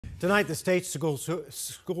Tonight, the state school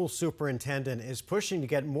superintendent is pushing to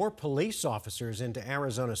get more police officers into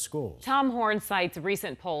Arizona schools. Tom Horne cites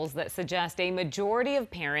recent polls that suggest a majority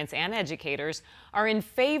of parents and educators are in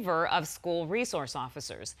favor of school resource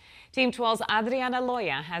officers. Team 12's Adriana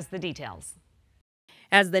Loya has the details.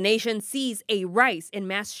 As the nation sees a rise in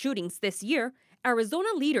mass shootings this year, Arizona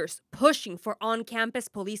leaders pushing for on-campus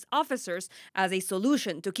police officers as a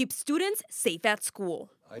solution to keep students safe at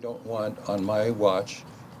school. I don't want on my watch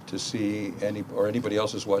to see anybody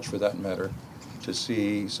else's watch for that matter, to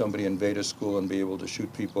see somebody invade a school and be able to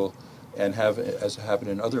shoot people and have, as happened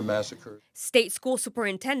in other massacres. State School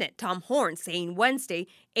Superintendent Tom Horne saying Wednesday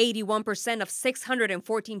 81% of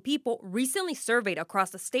 614 people recently surveyed across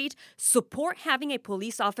the state support having a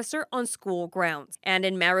police officer on school grounds. And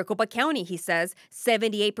in Maricopa County, he says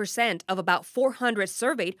 78% of about 400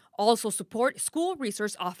 surveyed also support school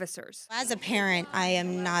resource officers. As a parent, I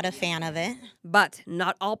am not a fan of it. But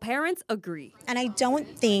not all parents agree. And I don't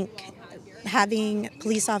think having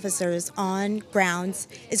police officers on grounds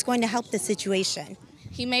is going to help the situation.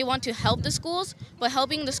 He may want to help the schools, but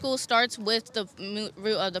helping the schools starts with the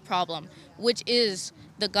root of the problem, which is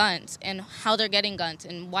the guns and how they're getting guns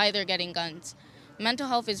and why they're getting guns. Mental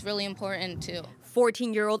health is really important too.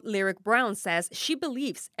 14-year-old Lyric Brown says she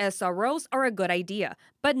believes SROs are a good idea,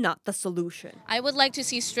 but not the solution. I would like to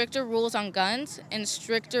see stricter rules on guns and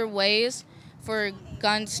stricter ways for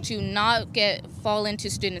guns to not fall into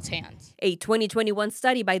students' hands. A 2021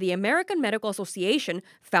 study by the American Medical Association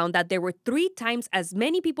found that there were 3 times as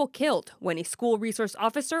many people killed when a school resource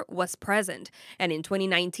officer was present. And in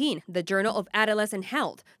 2019, the Journal of Adolescent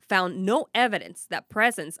Health found no evidence that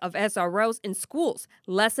presence of SROs in schools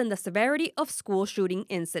lessened the severity of school shooting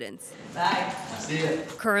incidents. Bye. See ya.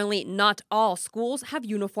 Currently, not all schools have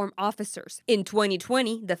uniformed officers. In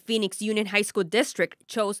 2020, the Phoenix Union High School District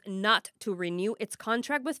chose not to renew its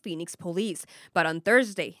contract with Phoenix Police. But on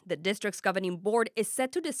Thursday, the district's governing board is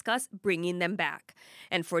set to discuss bringing them back.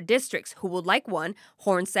 And for districts who would like one,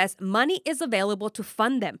 Horne says money is available to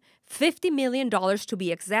fund them, $50 million to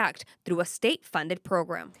be exact, through a state-funded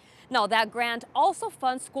program. Now, that grant also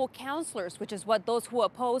funds school counselors, which is what those who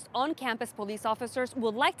oppose on-campus police officers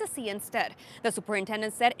would like to see instead. The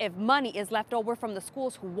superintendent said if money is left over from the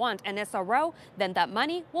schools who want an SRO, then that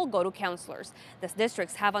money will go to counselors. These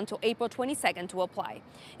districts have until April 22nd to apply.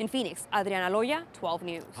 In Phoenix, Adriana Loya, 12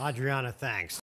 News. Adriana, thanks.